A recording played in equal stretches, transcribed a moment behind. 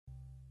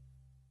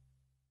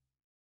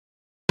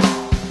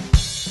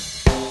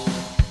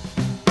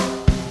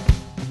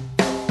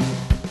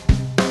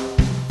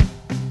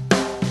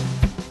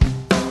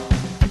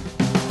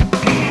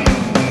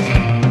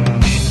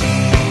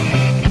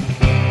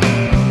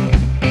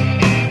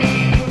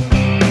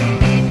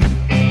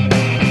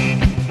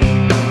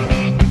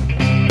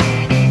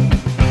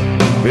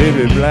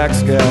baby, black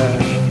sky.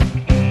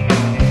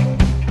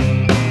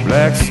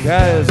 Black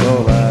sky is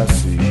all I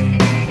see.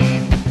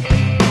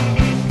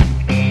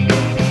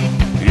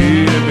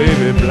 Yeah,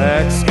 baby,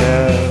 black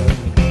sky.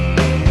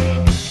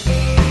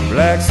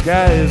 Black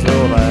sky is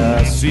all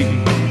I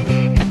see.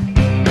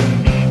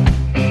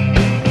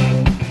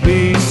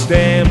 Please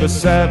stand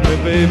beside me,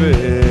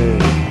 baby.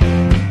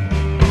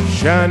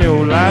 Shine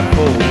your light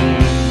for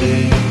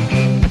me.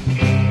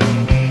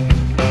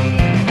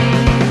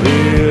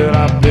 Well,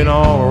 I've been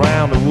all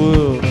around the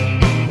world.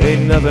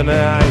 Ain't nothing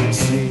I ain't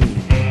seen.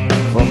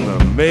 From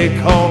the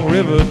Mekong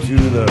River to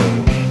the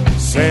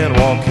San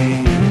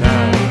Joaquin.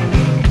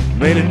 I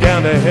made it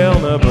down to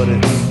Helena, but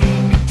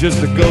it's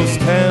just a ghost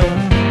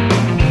town.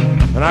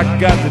 And I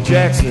got to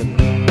Jackson,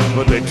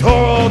 but they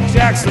tore old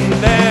Jackson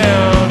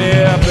down.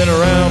 Yeah, I've been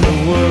around the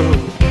world.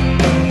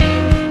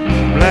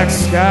 Black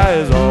sky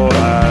is all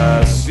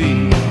I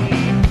see.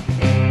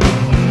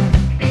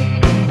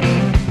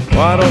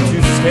 Why don't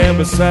you stand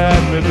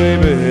beside me,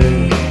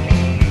 baby?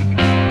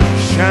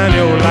 Shine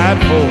your light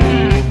for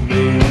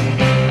me.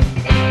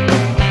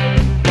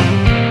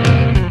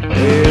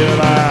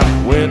 Well,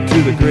 I went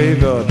to the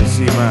graveyard to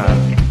see my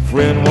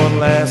friend one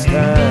last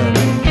time.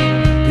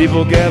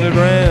 People gathered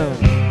round,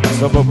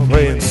 some were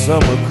praying, some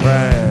were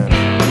crying.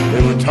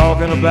 They were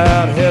talking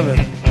about heaven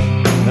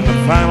and the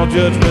final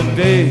judgment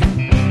day.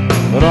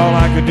 But all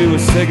I could do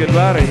was say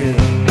goodbye to him,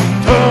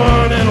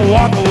 turn and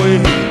walk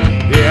away.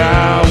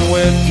 Yeah, I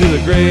went to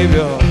the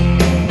graveyard,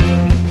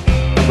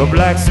 but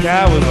black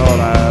sky was all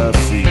I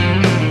see.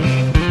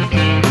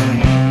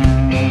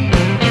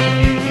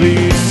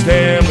 Please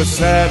stand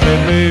beside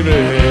me,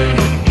 baby.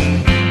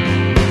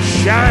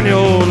 Shine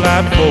your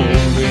light for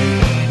me.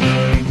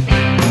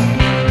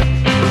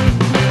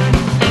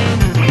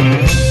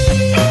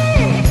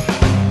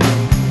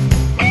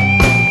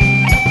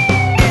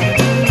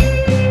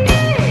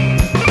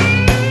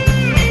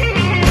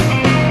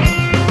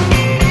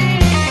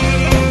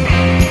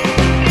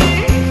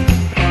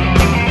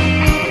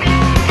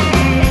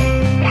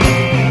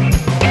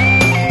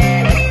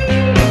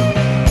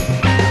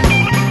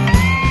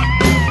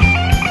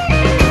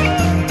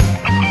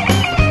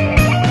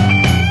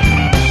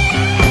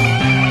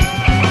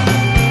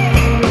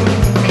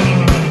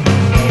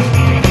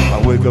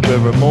 Wake up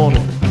every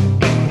morning,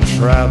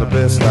 try the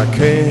best I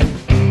can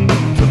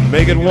to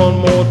make it one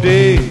more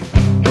day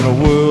in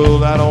a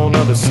world I don't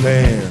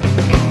understand.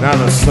 Now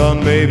the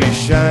sun may be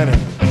shining,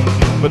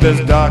 but there's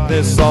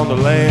darkness on the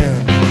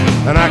land,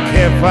 and I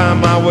can't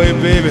find my way,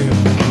 baby,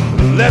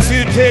 unless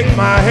you take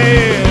my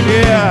hand.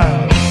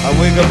 Yeah, I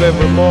wake up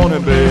every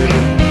morning, baby.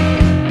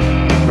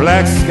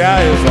 Black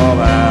sky is all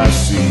I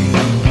see.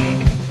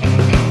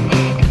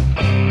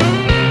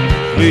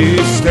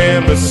 Please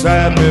stand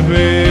beside me,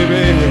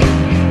 baby.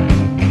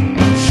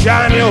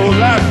 Shine your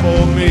light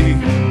for me.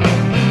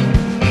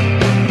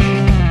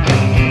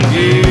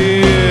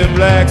 Yeah,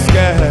 black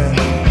sky.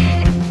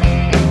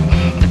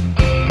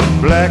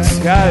 Black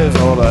sky is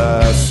all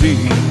I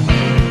see.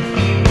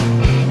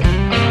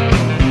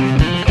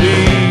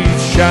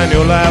 Please shine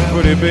your light,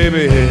 pretty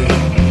baby.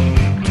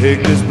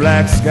 Take this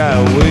black sky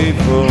away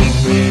from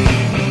me.